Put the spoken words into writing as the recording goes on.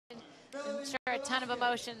I'm sure a ton of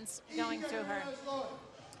emotions going through her.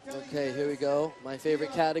 Okay, here we go. My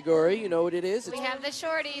favorite category. You know what it is? We have the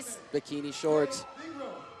shorties. Bikini shorts.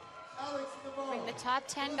 Bring the top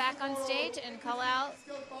 10 back on stage and call out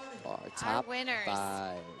Our top winners.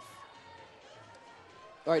 5.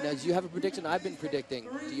 All right, now, do you have a prediction? I've been predicting.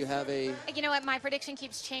 Do you have a... You know what? My prediction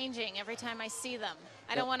keeps changing every time I see them.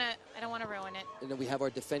 I don't want to ruin it. And then we have our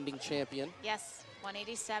defending champion. Yes,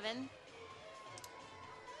 187.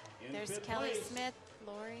 There's Kelly Smith,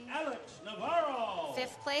 Lori. Alex Navarro.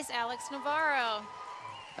 5th place, Alex Navarro.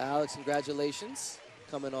 Alex, congratulations.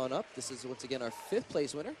 Coming on up. This is, once again, our 5th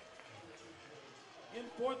place winner. In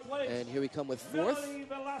 4th place. And here we come with 4th. Melanie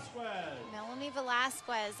Velasquez. Melanie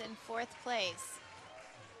Velasquez in 4th place.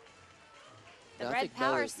 The Now, red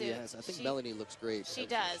power suit. Yes, I think Melanie looks great. She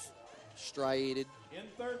does. Striated. In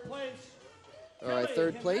 3rd place. All right,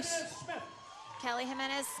 3rd place. Kelly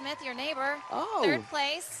Jimenez Smith, your neighbor. Oh. 3rd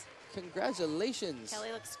place. Congratulations.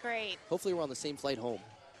 Kelly looks great. Hopefully we're on the same flight home.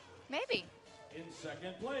 Maybe. In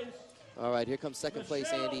 2nd place. All right, here comes 2nd place,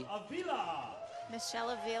 Andy. Avila.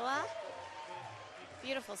 Michelle Avila.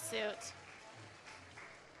 Beautiful suit.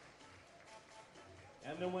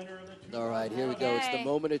 And the winner of the All right, here we go. It's the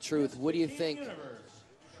moment of truth. What do you think?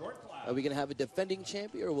 Short class. Are we going to have a defending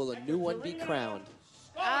champion, or will a new one be crowned?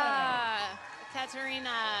 Katerina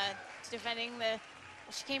defending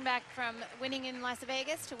she came back from winning in Las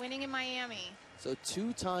Vegas to winning in Miami. So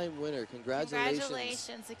 2-time winner. Congratulations.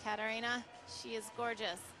 Congratulations to Katerina. She is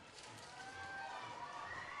gorgeous.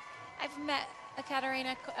 I've met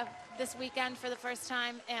Katerina this weekend for the first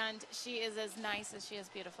time, and she is as nice as she is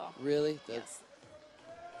beautiful. Really? Yes.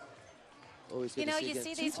 Always good you know, to see you again.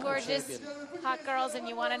 see these 2-time gorgeous, champion. hot girls, and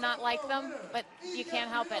you want to not like them, but you can't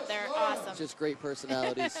help it. They're awesome. Just great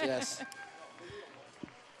personalities, yes.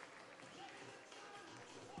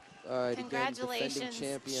 All right, congratulations,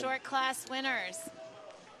 again, short class winners.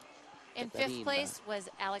 In 5th place was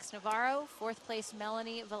Alex Navarro. 4th place,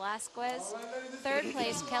 Melanie Velasquez. 3rd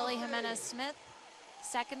place, Kelly Jimenez Smith.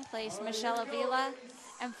 2nd place, Michelle Avila.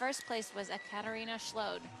 And 1st place was Katerina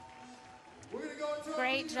Schlode.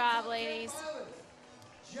 Great job, ladies.